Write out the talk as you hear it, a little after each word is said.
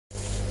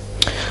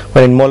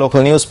Well, in more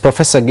local news,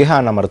 Professor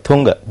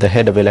Amaratunga, the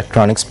head of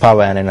Electronics,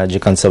 Power and Energy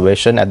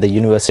Conservation at the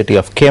University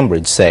of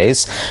Cambridge,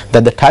 says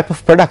that the type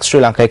of products Sri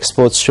Lanka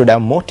exports should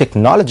have more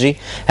technology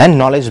and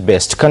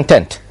knowledge-based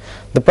content.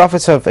 The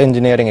Professor of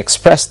Engineering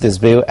expressed this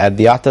view at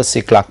the Arthur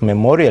C. Clarke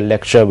Memorial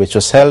Lecture, which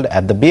was held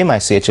at the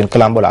BMICH in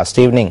Colombo last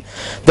evening.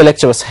 The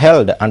lecture was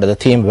held under the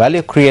theme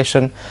Value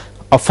Creation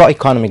for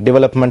Economic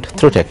Development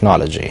Through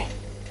Technology.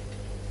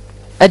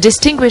 A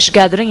distinguished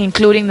gathering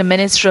including the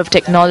Minister of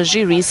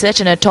Technology, Research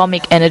and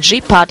Atomic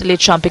Energy, Patale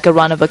Champika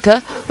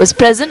Ranavaka, was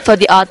present for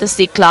the Arthur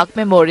C. Clarke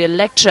Memorial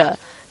Lecture.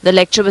 The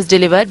lecture was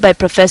delivered by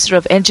Professor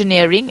of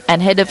Engineering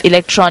and Head of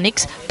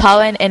Electronics,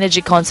 Power and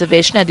Energy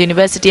Conservation at the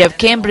University of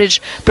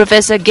Cambridge,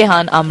 Professor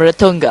Gehan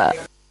Amaratunga.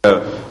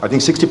 I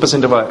think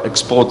 60% of our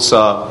exports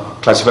are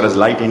classified as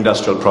light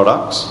industrial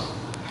products.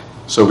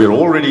 So we're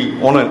already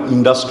on an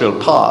industrial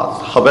path.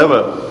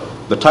 However,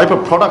 the type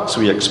of products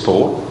we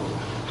export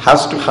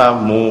has to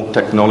have more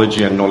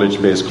technology and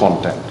knowledge-based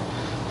content.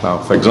 Now,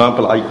 for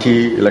example, IT,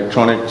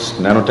 electronics,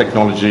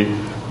 nanotechnology,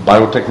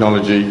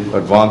 biotechnology,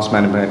 advanced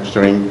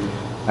manufacturing,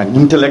 and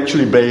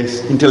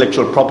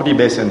intellectual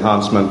property-based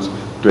enhancements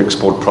to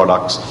export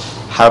products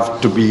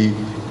have to be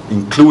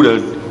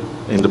included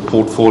in the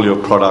portfolio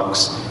of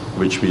products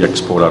which we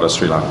export out of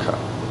Sri Lanka.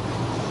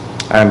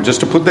 And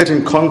just to put that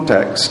in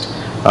context,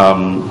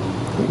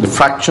 the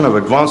fraction of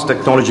advanced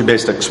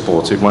technology-based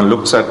exports, if one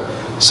looks at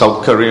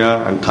South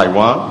Korea and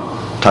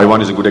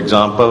Taiwan is a good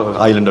example,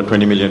 island of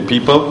 20 million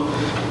people,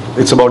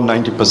 it's about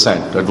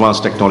 90%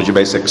 advanced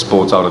technology-based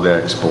exports out of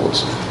their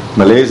exports.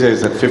 Malaysia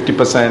is at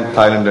 50%,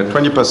 Thailand at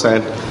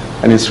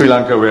 20%, and in Sri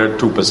Lanka we're at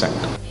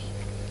 2%.